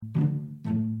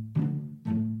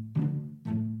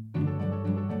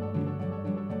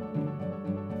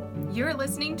You're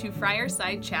listening to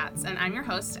Friarside Chats, and I'm your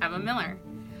host, Emma Miller.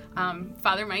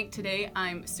 Father Mike, today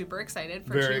I'm super excited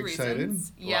for Very two excited.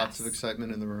 reasons. Yes. Lots of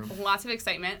excitement in the room. Lots of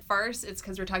excitement. First, it's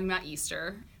because we're talking about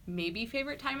Easter. Maybe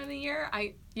favorite time of the year?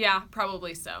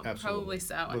 Probably so. Absolutely. Probably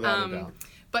so. Without a doubt.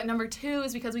 But number two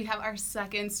is because we have our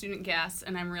second student guest,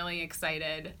 and I'm really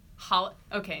excited.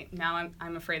 Okay, now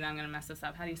I'm afraid that I'm going to mess this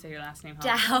up. How do you say your last name?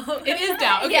 Dow. It is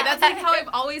Dow. Okay, Yeah. that's like how I've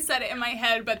always said it in my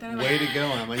head, but then I'm Way to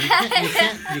go, Emma.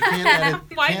 You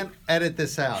can't edit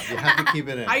this out. You have to keep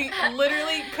it in. I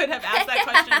literally could have asked that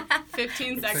question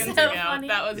 15 seconds So ago. funny.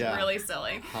 That was Yeah. really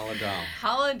silly.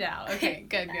 Holiday. Okay,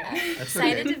 good. That's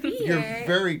Excited okay. to be You're here.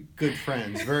 very good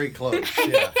friends. Very close.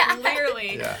 Yeah.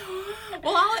 Clearly. Yeah.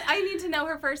 Well, I need to know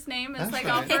her first name. It's That's like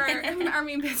fine. all for our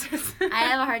main business. I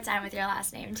have a hard time with your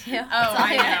last name, too. Oh,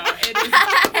 I know. It is.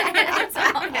 It's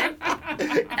all good.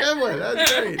 Emily,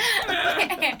 that's great.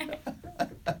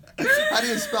 How do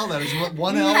you spell that? Is it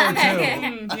one L or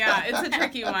two? Yeah, it's a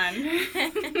tricky one.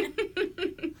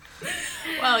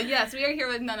 Well, yes, we are here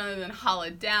with none other than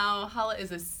Hala Dow. Hala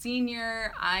is a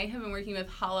senior. I have been working with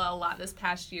Hala a lot this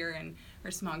past year in her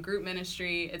small group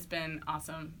ministry. It's been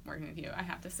awesome working with you, I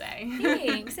have to say.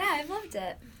 Thanks. Yeah, I've loved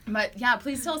it. But yeah,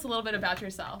 please tell us a little bit about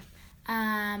yourself.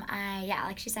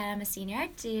 Like she said, I'm a senior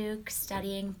at Duke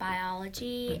studying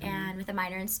biology and with a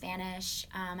minor in Spanish.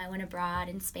 I went abroad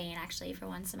in Spain actually for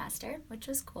one semester, which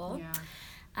was cool.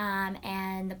 Yeah.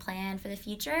 And the plan for the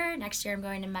future, next year I'm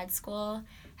going to med school.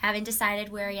 Haven't decided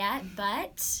where yet,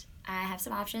 but I have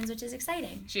some options, which is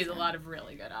exciting. She has a lot of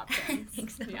really good options. I think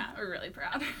so. Yeah, we're really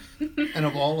proud. And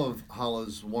of all of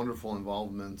Hala's wonderful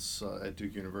involvements at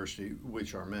Duke University,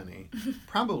 which are many,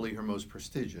 probably her most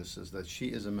prestigious is that she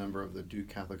is a member of the Duke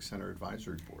Catholic Center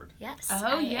Advisory Board. Yes.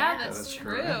 Oh, I yeah, am. that's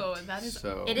true. correct. That is.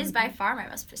 So, It is by far my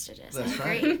most prestigious. That's I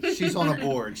right. agree. She's on a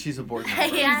board. She's a board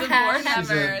member. Yeah. She's a board She's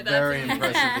member. a That's very amazing.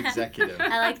 impressive executive.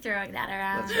 I like throwing that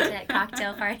around That's right. at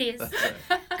cocktail parties. That's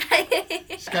right.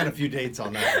 She's got a few dates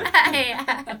on that.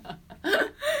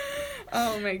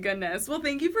 Oh my goodness. Well,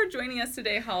 thank you for joining us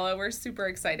today, Hala. We're super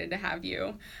excited to have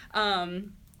you.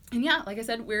 And yeah, like I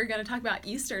said, we're going to talk about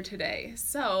Easter today.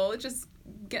 So just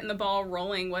getting the ball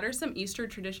rolling, what are some Easter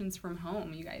traditions from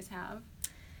home you guys have?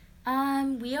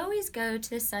 We always go to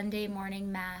the Sunday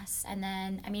morning mass, and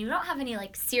then, we don't have any,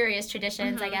 serious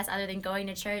traditions, I guess, other than going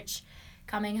to church,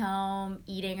 coming home,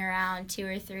 eating around 2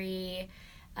 or 3.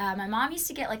 My mom used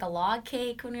to get, a log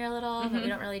cake when we were little, but we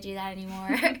don't really do that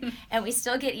anymore. And we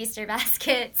still get Easter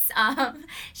baskets.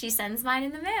 She sends mine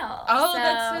in the mail. Oh,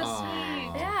 that's so Aw.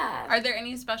 sweet. Yeah. Are there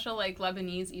any special,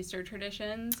 Lebanese Easter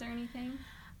traditions or anything?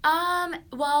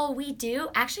 Well, we do.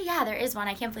 Actually, yeah, there is one.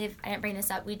 I can't believe I didn't bring this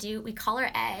up. We color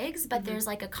eggs, but there's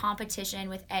a competition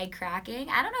with egg cracking.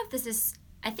 I don't know if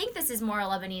I think this is more a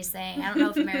Lebanese thing. I don't know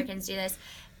if Americans do this,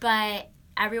 but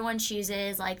everyone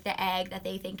chooses the egg that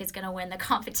they think is going to win the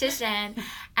competition,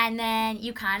 and then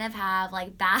you kind of have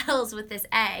battles with this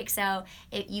egg. So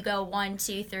if you go 1,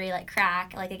 2, 3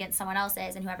 crack against someone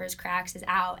else's, and whoever's cracks is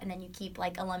out, and then you keep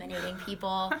eliminating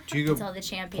people Do you go until the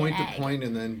champion point egg. to point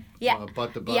and then Yeah.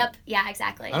 butt to butt? Yep. Yeah.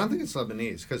 Exactly. I don't think it's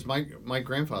Lebanese because my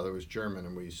grandfather was German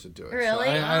and we used to do it. Really?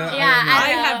 So Yeah, don't know.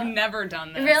 I know. have never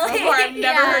done this Really? before. I've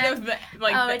never Yeah. heard of the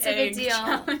It's a big egg deal.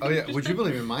 challenge. Oh yeah, would you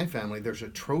believe in my family there's a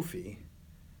trophy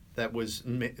that was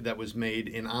made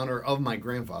in honor of my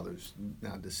grandfather's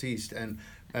now deceased, and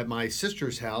at my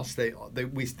sister's house they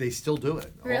still do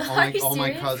it. Really? Are you All my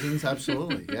serious? cousins,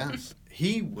 absolutely, yes.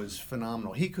 He was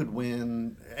phenomenal. He could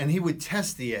win, and he would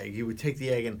test the egg. He would take the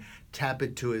egg and tap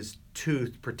it to his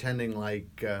tooth, pretending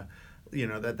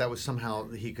that was somehow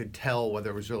he could tell whether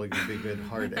it was really going to be a good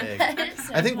hard egg. That's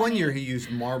so I think one funny. year he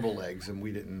used marble eggs, and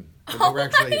we didn't. Oh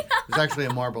It my was actually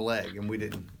a marble egg, and we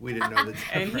didn't know the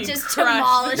And he difference. Just crushed.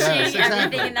 demolishing Yes, exactly.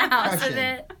 everything in the house with Crushing.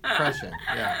 it. Crushing,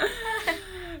 yeah.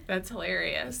 That's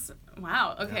hilarious.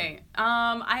 Wow. Okay.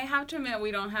 I have to admit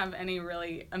we don't have any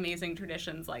really amazing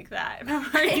traditions like that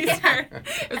for Easter.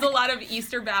 There's a lot of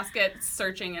Easter baskets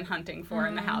searching and hunting for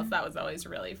in the house. That was always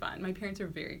really fun. My parents are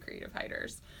very creative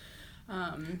hiders.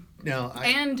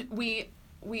 And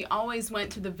we always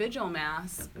went to the vigil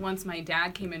mass once my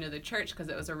dad came into the church because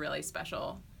it was a really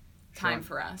special time Sure.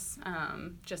 for us.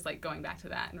 Just going back to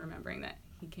that and remembering that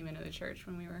he came into the church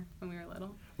when we were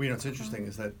little. Well, what's interesting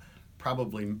is that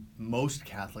probably most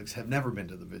Catholics have never been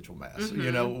to the Vigil Mass,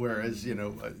 Mm-hmm. whereas,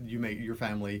 your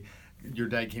family, your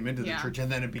dad came into the Yeah. church,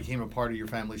 and then it became a part of your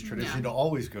family's tradition to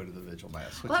always go to the Vigil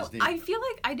Mass, which Well, is neat. I feel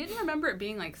like I didn't remember it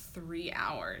being 3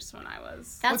 hours when I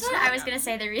was. That's what that? I was going to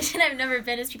say. The reason I've never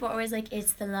been is people are always like,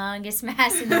 it's the longest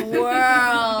mass in the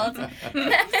world.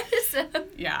 So,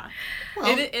 Yeah.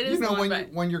 Well, it is long,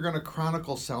 when you're going to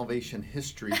chronicle salvation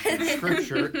history through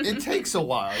Scripture, it takes a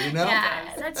while,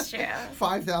 Yeah, that's true.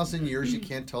 5,000 years, you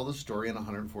can't tell the story in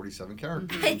 147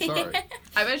 characters. I'm sorry.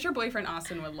 I bet your boyfriend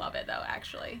Austin would love it, though,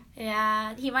 actually.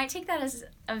 Yeah, he might take that as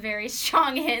a very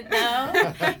strong hint,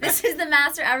 though. This is the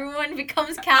mass where everyone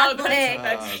becomes Catholic.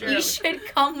 That's true. You should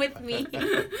come with me.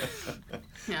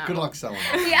 Yeah. Good luck selling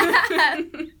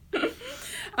that.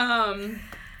 Yeah.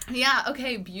 Yeah,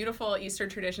 okay, beautiful Easter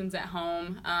traditions at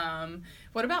home.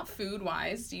 What about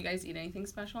food-wise? Do you guys eat anything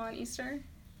special on Easter?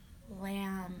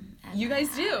 Lamb. at You my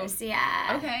guys do? house.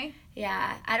 Yeah. Okay.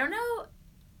 Yeah. I don't know.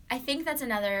 I think that's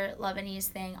another Lebanese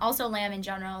thing. Also, lamb in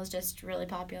general is just really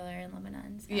popular in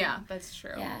Lebanon. So. Yeah, that's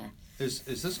true. Yeah. Is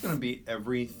this going to be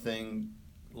everything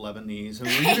Lebanese? I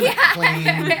mean, we're going to claim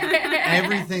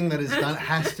everything that is done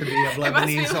has to be of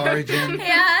Lebanese origin.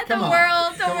 Yeah, Come the on,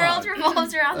 world come on.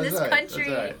 revolves around That's this right, country.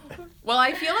 that's right. Well,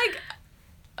 I feel like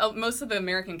most of the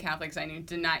American Catholics I knew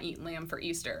did not eat lamb for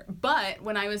Easter. But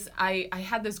when I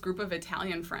had this group of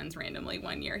Italian friends randomly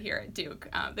one year here at Duke.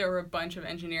 There were a bunch of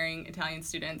engineering Italian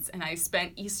students, and I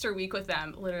spent Easter week with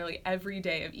them literally every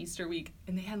day of Easter week,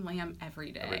 and they had lamb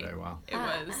every day. Every day, wow. It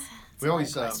was. We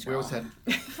always cholesterol. had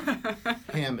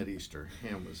ham at Easter.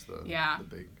 Ham was the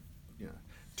big,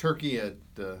 turkey at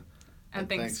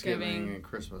Thanksgiving and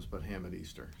Christmas, but ham at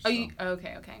Easter. So.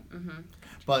 Okay. Mm-hmm.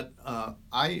 But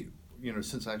I,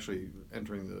 since actually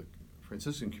entering the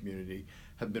Franciscan community,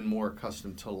 have been more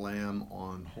accustomed to lamb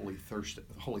on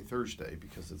Holy Thursday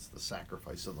because it's the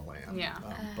sacrifice of the lamb. Yeah.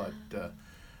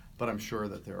 But I'm sure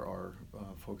that there are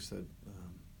folks that,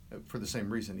 for the same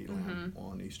reason, eat lamb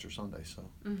on Easter Sunday. So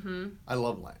I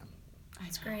love lamb.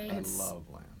 That's great. I love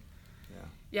lamb.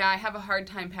 Yeah, I have a hard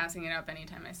time passing it up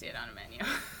anytime I see it on a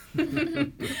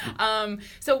menu.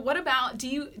 So what about, do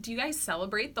you guys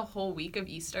celebrate the whole week of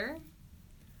Easter?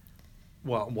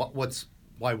 Well,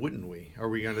 why wouldn't we? Are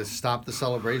we going to stop the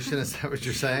celebration? Is that what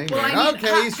you're saying? Well, I mean,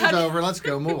 okay, Easter's over. Let's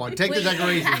go. Move on. Take the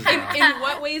decorations down. In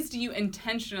what ways do you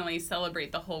intentionally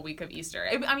celebrate the whole week of Easter?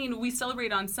 I mean, we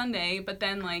celebrate on Sunday, but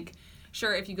then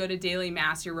sure, if you go to daily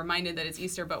mass, you're reminded that it's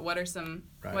Easter. But what are some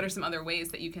other ways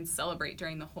that you can celebrate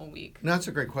during the whole week? No, that's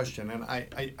a great question, and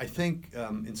I think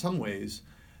in some ways,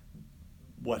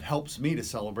 what helps me to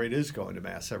celebrate is going to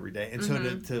mass every day, and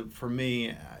so for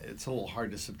me, it's a little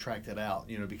hard to subtract it out,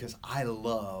 because I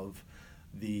love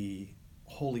the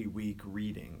Holy Week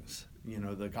readings,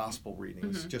 the gospel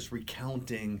readings, just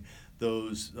recounting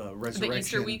those resurrection. The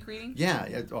Easter week readings?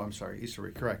 Yeah. Oh, I'm sorry, Easter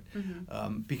week, correct.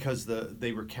 Because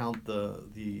they recount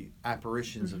the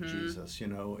apparitions of Jesus.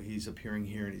 He's appearing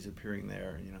here and he's appearing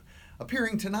there.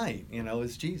 Appearing tonight,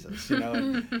 is Jesus.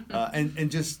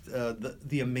 And just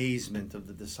the amazement of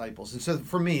the disciples. And so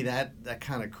for me, that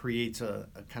kind of creates a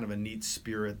kind of a neat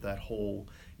spirit that whole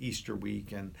Easter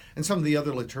week, and some of the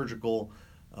other liturgical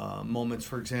moments.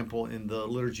 For example, in the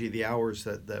Liturgy of the Hours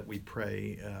that we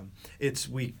pray,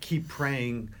 we keep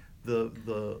praying the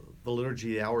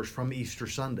Liturgy of the Hours from Easter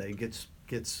Sunday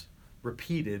gets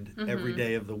repeated every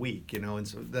day of the week, and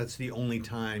so that's the only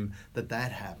time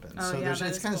that happens. Oh, so yeah, it's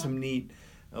kind of cool. some neat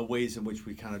ways in which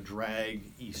we kind of drag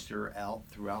Easter out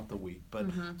throughout the week. But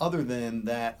other than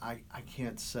that, I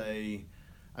can't say.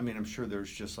 I mean, I'm sure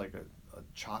there's just like a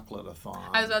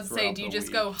chocolate-a-thon. I was about to say, do you throughout just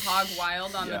the go week. hog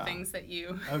wild on the things that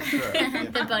you... Oh, sure. Yeah.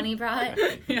 The bunny brought.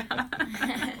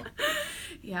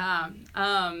 Yeah.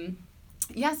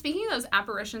 Yeah, speaking of those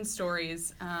apparition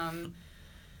stories,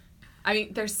 I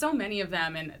mean, there's so many of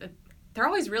them, and they're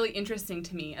always really interesting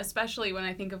to me, especially when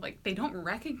I think of, they don't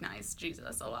recognize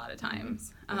Jesus a lot of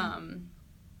times.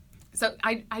 So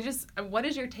I just, what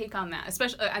is your take on that?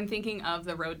 Especially, I'm thinking of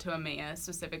the road to Emmaus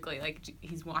specifically.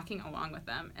 He's walking along with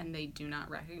them, and they do not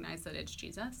recognize that it's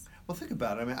Jesus. Well, think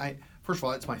about it. I mean, first of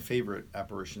all, it's my favorite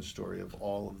apparition story of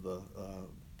all of the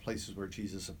places where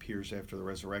Jesus appears after the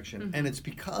resurrection. And it's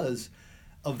because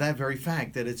of that very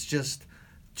fact that it's just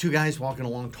two guys walking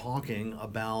along talking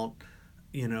about,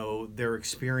 their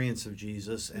experience of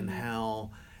Jesus and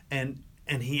how,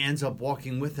 and he ends up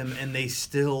walking with him, and they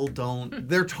still don't.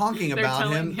 They're talking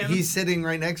about him. He's sitting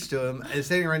right next to him,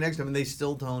 and they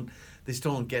still don't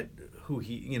get who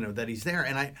he, that he's there.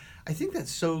 And I think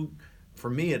that's so, for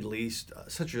me at least,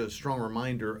 such a strong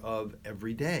reminder of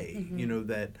every day.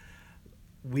 That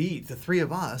we, the three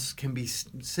of us, can be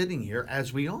sitting here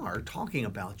as we are talking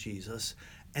about Jesus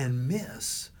and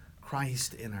miss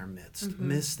Christ in our midst.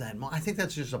 Miss that. I think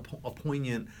that's just a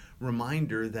poignant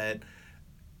reminder that.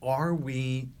 Are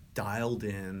we dialed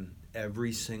in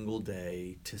every single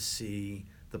day to see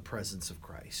the presence of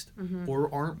Christ?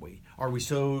 Or aren't we? Are we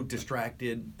so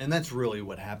distracted? And that's really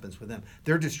what happens with them.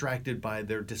 They're distracted by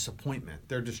their disappointment.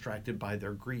 They're distracted by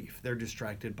their grief. They're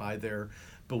distracted by their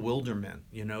bewilderment,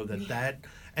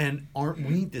 and aren't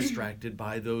we distracted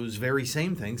by those very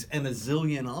same things and a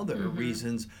zillion other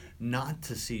reasons not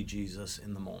to see Jesus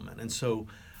in the moment? And so,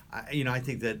 I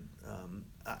think that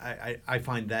I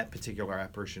find that particular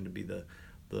apparition to be the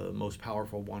most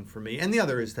powerful one for me. And the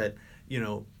other is that,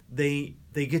 they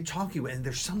get talking, and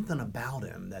there's something about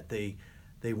him that they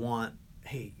want,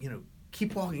 hey,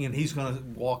 keep walking, and he's going to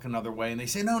walk another way, and they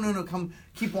say, no, come,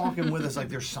 keep walking with us. Like,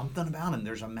 there's something about him.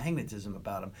 There's a magnetism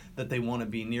about him that they want to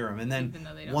be near him. And then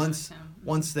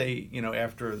once they,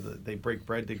 after they break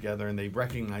bread together and they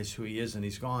recognize who he is and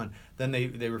he's gone, then they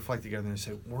reflect together and they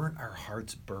say, weren't our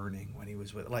hearts burning when he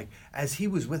was with us? Like, as he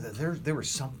was with us, there was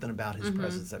something about his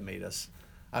presence that made us,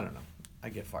 I don't know. I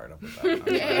get fired up with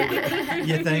that.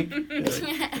 You think?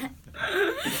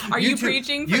 Are you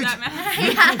preaching for that matter?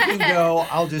 You can go.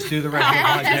 I'll just do the rest of the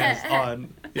podcast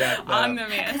on the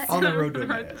Mass. On the road to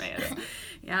Emmaus.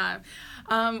 Yeah.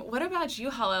 What about you,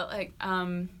 Hala? Like,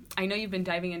 I know you've been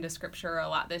diving into Scripture a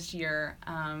lot this year.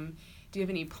 Do you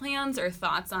have any plans or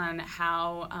thoughts on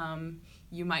how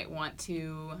you might want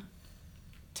to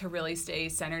really stay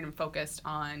centered and focused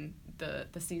on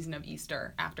the season of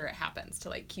Easter after it happens,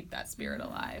 to keep that spirit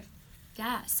alive?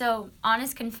 Yeah, so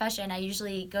honest confession, I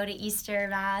usually go to Easter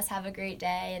Mass, have a great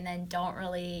day, and then don't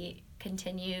really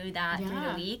continue that through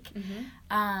the week.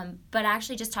 But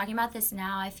actually just talking about this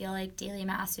now, I feel like daily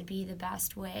Mass would be the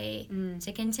best way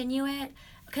to continue it,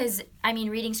 because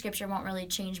reading Scripture won't really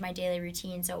change my daily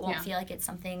routine, so it won't feel like it's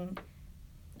something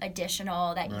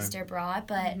additional that Easter brought.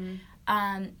 But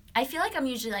I feel like I'm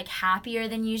usually happier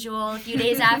than usual a few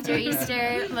days after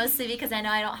Easter, mostly because I know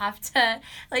I don't have to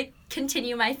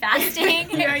continue my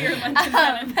fasting. Your Lenten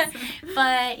penance.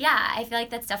 But yeah, I feel like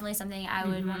that's definitely something I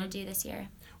would want to do this year.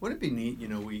 Wouldn't it be neat?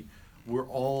 We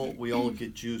all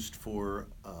get juiced for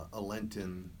a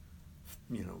Lenten,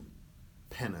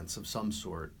 penance of some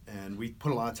sort, and we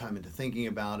put a lot of time into thinking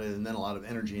about it, and then a lot of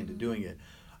energy into doing it.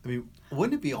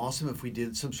 Wouldn't it be awesome if we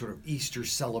did some sort of Easter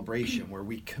celebration where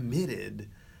we committed,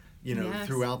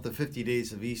 throughout the 50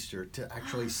 days of Easter to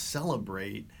actually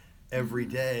celebrate every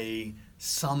day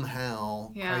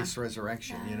somehow Christ's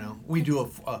resurrection? We do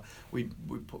we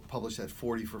publish that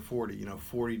 40 for 40,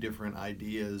 40 different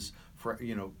ideas for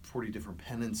 40 different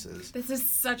penances. This is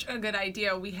such a good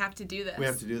idea. We have to do this. We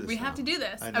have to do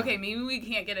this. Okay, maybe we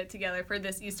can't get it together for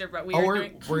this Easter, but we're gonna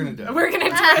do it. We're gonna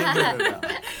do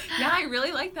it. Yeah, I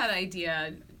really like that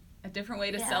idea. A different way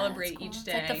to celebrate each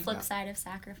day. It's like the flip side of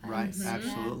sacrifice. Right,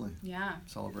 absolutely. Yeah.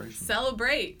 Celebration.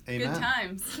 Celebrate. Amen. Good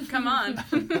times. Come on.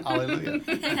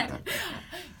 Hallelujah.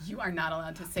 You are not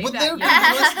allowed to say that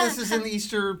yet. This is an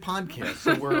Easter podcast,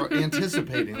 so we're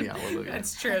anticipating the hallelujah.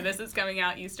 That's true. This is coming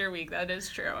out Easter week. That is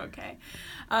true. Okay.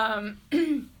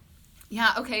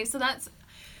 Okay, so that's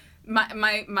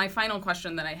my final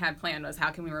question that I had planned was, how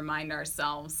can we remind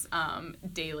ourselves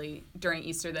daily during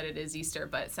Easter that it is Easter?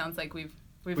 But it sounds like we've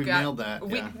nailed that.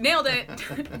 We nailed it.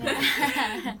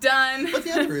 Done. But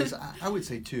the other is, I would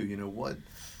say too, what,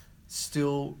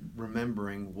 still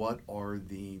remembering what are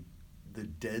the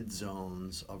dead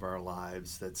zones of our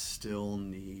lives that still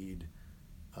need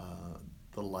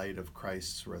the light of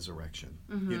Christ's resurrection.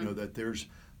 That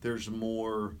there's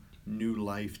more new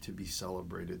life to be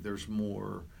celebrated. There's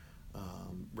more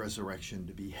resurrection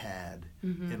to be had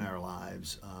in our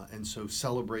lives, and so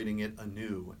celebrating it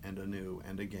anew and anew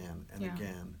and again and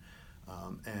again,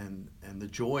 and the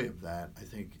joy of that, I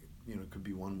think, could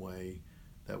be one way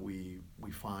that we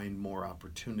find more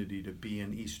opportunity to be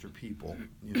an Easter people,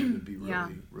 to be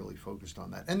really focused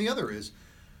on that. And the other is,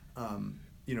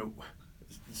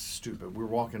 stupid. We're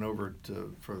walking over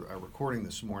for our recording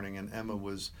this morning, and Emma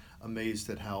was amazed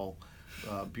at how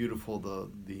beautiful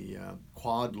the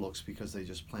quad looks, because they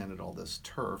just planted all this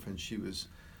turf, and she was.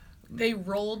 They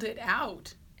rolled it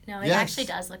out. No, it actually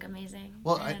does look amazing.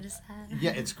 Well, I noticed that.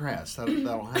 Yeah, it's grass.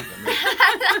 That'll happen.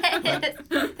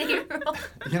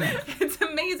 It's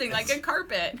amazing, like a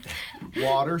carpet.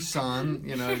 Water, sun.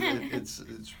 It's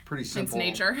pretty simple. It's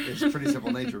nature. It's pretty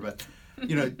simple nature, but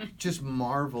just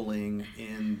marveling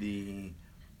in the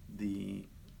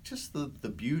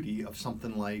beauty of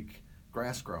something like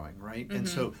grass growing, right? And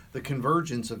so the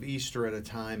convergence of Easter at a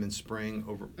time in spring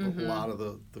over a lot of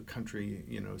the country,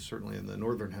 certainly in the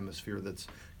northern hemisphere, that's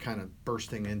kind of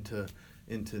bursting into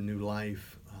new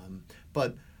life.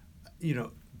 But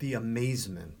the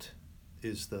amazement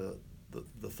is the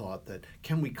thought that,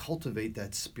 can we cultivate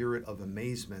that spirit of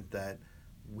amazement that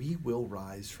we will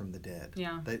rise from the dead.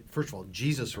 Yeah. That, first of all,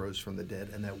 Jesus rose from the dead,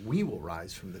 and that we will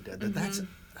rise from the dead.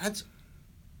 That's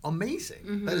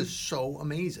amazing. That is so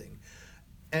amazing.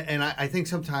 And I think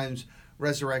sometimes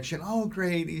resurrection, oh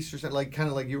great, Easter's like kind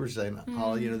of like you were saying,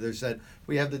 Holly, there's that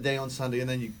we have the day on Sunday and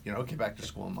then you okay, back to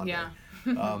school on Monday.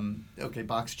 Yeah. Okay,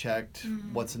 box checked,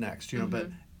 what's next? But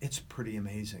it's pretty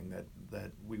amazing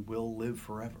that we will live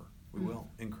forever. We will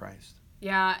in Christ.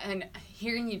 Yeah, and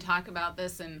hearing you talk about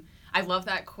this, and I love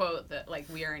that quote that like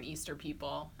we are an Easter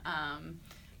people.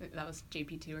 That was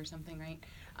JP2 or something, right?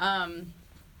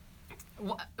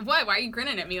 What? Why are you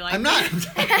grinning at me like? I'm not.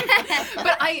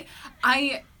 But I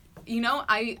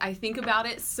think about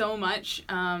it so much,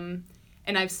 and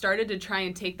I've started to try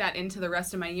and take that into the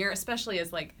rest of my year, especially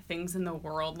as like things in the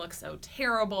world look so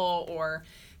terrible or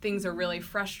things are really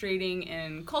frustrating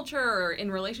in culture or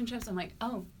in relationships. I'm like,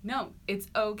 oh no, it's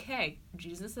okay.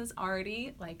 Jesus has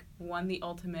already like won the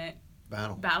ultimate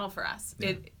battle for us. Yeah.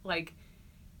 It like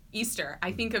Easter.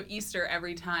 I think of Easter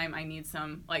every time I need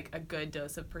some like a good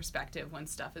dose of perspective when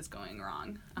stuff is going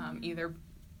wrong, either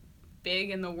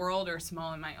big in the world or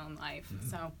small in my own life.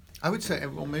 So I would say,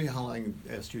 well, maybe Holly, I can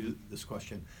ask you this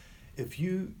question. If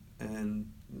you,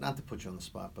 and not to put you on the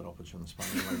spot, but I'll put you on the spot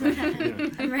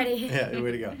anyway. I'm ready. Yeah,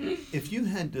 way to go. If you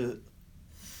had to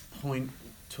point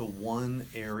to one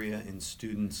area in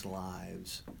students'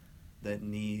 lives that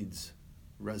needs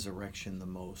resurrection the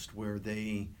most, where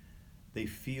they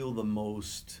feel the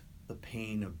most the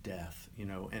pain of death,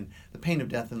 and the pain of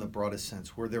death in the broadest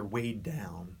sense, where they're weighed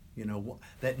down,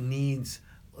 that needs,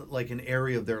 like an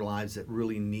area of their lives that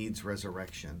really needs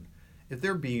resurrection. If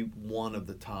there be one of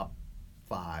the top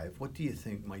 5, what do you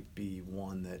think might be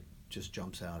one that just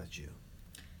jumps out at you?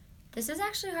 This is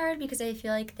actually hard because I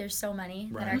feel like there's so many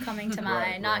that are coming to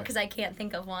mind, not because I can't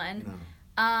think of one.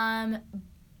 No.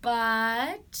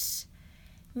 But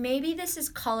maybe this is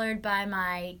colored by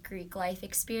my Greek life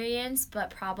experience, but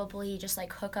probably just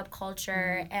like hookup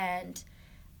culture and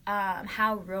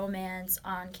how romance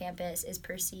on campus is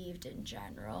perceived in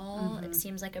general. It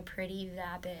seems like a pretty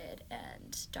vapid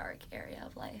and dark area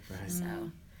of life. Right.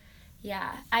 So,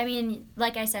 yeah. I mean,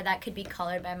 like I said, that could be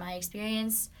colored by my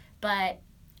experience, but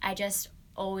I just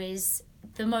always,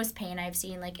 the most pain I've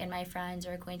seen like in my friends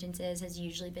or acquaintances has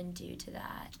usually been due to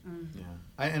that. Yeah.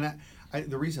 I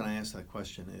the reason I asked that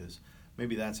question is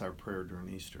maybe that's our prayer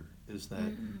during Easter, is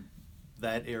that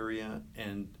that area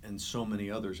and so many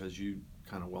others, as you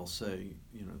kind of well say,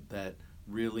 that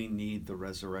really need the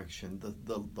resurrection,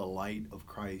 the light of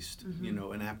Christ,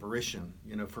 an apparition,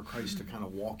 for Christ to kind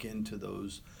of walk into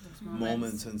those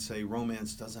moments and say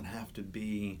romance doesn't have to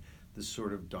be this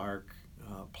sort of dark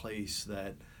place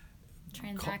that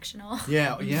transactional.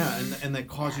 And that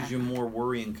causes you more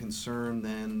worry and concern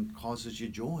than causes you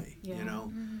joy.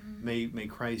 May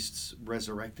Christ's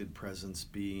resurrected presence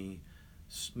be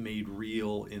made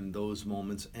real in those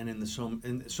moments and in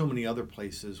so many other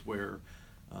places where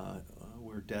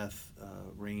death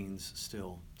reigns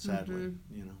still, sadly.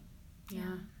 Yeah.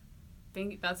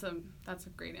 Think that's a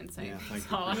great insight. Yeah,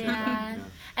 thank you. Yeah.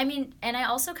 I mean, and I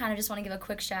also kind of just want to give a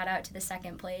quick shout out to the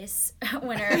second place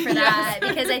winner for that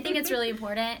because I think it's really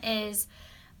important is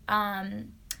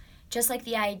just like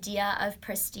the idea of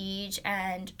prestige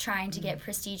and trying to get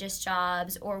prestigious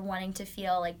jobs or wanting to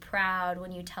feel like proud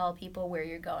when you tell people where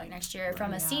you're going next year.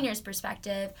 From a senior's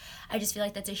perspective, I just feel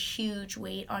like that's a huge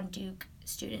weight on Duke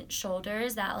student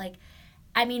shoulders that like,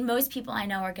 I mean, most people I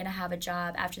know are going to have a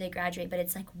job after they graduate, but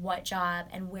it's like, what job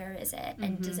and where is it?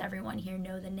 And does everyone here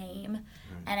know the name?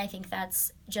 And I think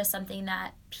that's just something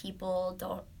that people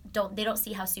don't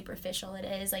see how superficial it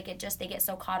is. Like they get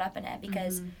so caught up in it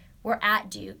because we're at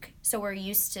Duke, so we're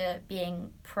used to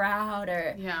being proud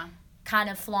or kind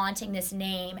of flaunting this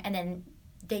name, and then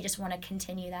they just want to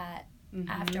continue that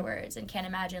afterwards and can't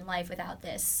imagine life without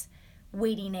this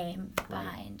weighty name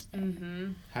behind.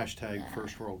 Hashtag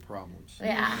first world problems.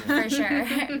 Yeah, for sure.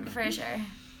 For sure.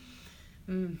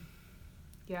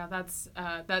 Yeah, that's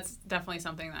definitely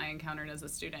something that I encountered as a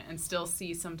student and still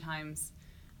see sometimes.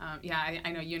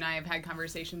 I know you and I have had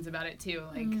conversations about it too.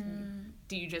 Like,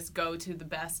 do you just go to the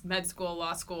best med school,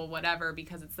 law school, whatever,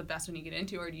 because it's the best one you get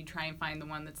into, or do you try and find the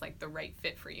one that's like the right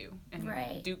fit for you?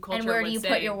 And Duke culture and where would do you say,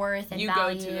 put your worth and you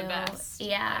value? go to the best.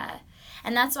 Yeah.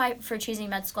 And that's why for choosing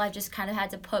med school, I've just kind of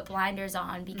had to put blinders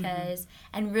on because,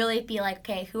 and really be like,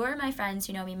 okay, who are my friends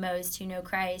who know me most, who know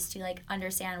Christ, who like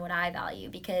understand what I value,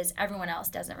 because everyone else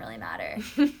doesn't really matter.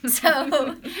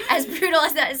 So as brutal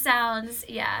as that sounds,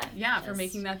 for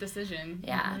making that decision.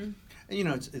 And,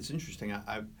 it's interesting.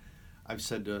 I've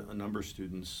said to a number of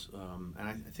students, and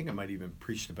I think I might even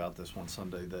preached about this one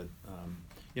Sunday, that,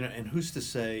 and who's to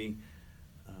say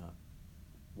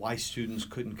why students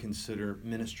couldn't consider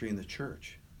ministry in the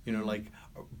church. You know, like,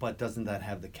 but doesn't that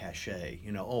have the cachet?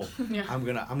 You know, Yeah. I'm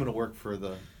gonna work for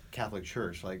the Catholic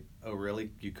Church. Like, oh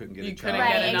really? You couldn't get a job couldn't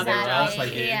get another anywhere job. else?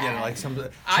 Like, you know, like some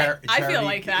I feel charity-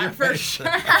 like that for Right. sure.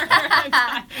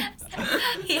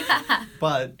 Yeah.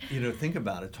 But, you know, think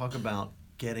about it. Talk about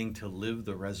getting to live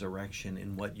the resurrection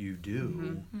in what you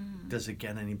do. Does it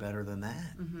get any better than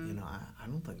that? You know, I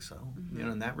don't think so. You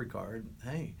know, in that regard,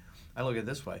 hey, I look at it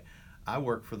this way. I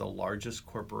work for the largest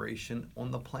corporation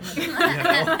on the planet. You know?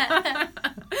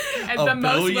 And the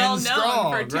most billion well known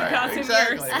strong, for 2,000 right,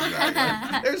 exactly, years.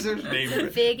 Exactly. There's name.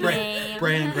 Big name.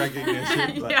 Brand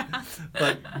recognition. But, Yeah.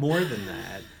 but more than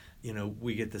that, you know,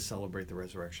 we get to celebrate the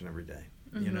resurrection every day.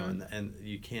 You know, and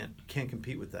you can't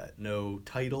compete with that. No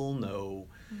title, no,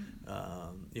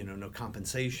 you know, no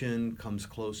compensation comes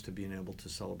close to being able to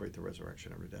celebrate the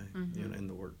resurrection every day. You know, in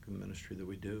the work and ministry that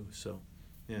we do. So,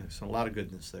 yeah, so a lot of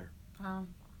goodness there. Wow.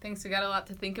 Thanks. We got a lot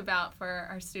to think about for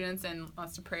our students and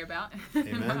lots to pray about.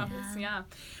 Amen. Yeah.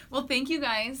 Well, thank you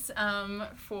guys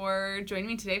for joining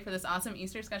me today for this awesome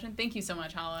Easter discussion. Thank you so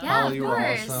much, Hala. Yeah, Holly, of you were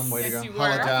course. awesome. Way Yes, to go. you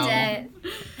Holla were. down. Loved it.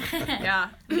 Yeah.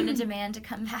 I'm gonna demand to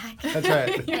come back. That's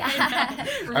right. Yeah.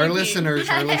 Our Repeat. listeners,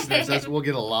 we'll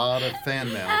get a lot of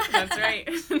fan mail. That's right.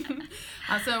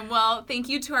 Awesome. Well, thank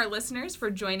you to our listeners for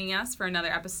joining us for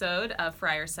another episode of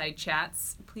Friarside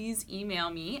Chats. Please email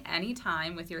me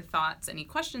anytime with your thoughts, any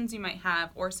questions you might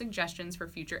have, or suggestions for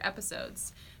future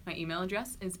episodes. My email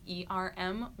address is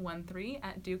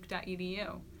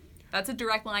erm13@duke.edu. That's a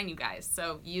direct line, you guys,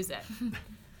 so use it.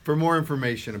 For more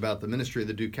information about the ministry of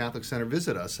the Duke Catholic Center,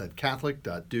 visit us at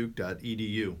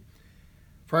catholic.duke.edu.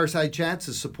 Fireside Chats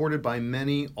is supported by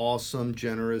many awesome,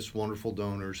 generous, wonderful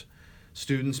donors,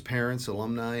 students, parents,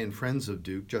 alumni, and friends of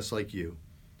Duke, just like you.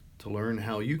 To learn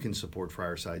how you can support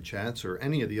Fireside Chats or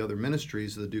any of the other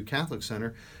ministries of the Duke Catholic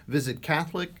Center, visit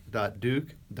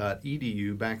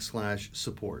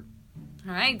catholic.duke.edu/support.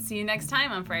 All right, see you next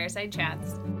time on Fireside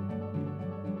Chats.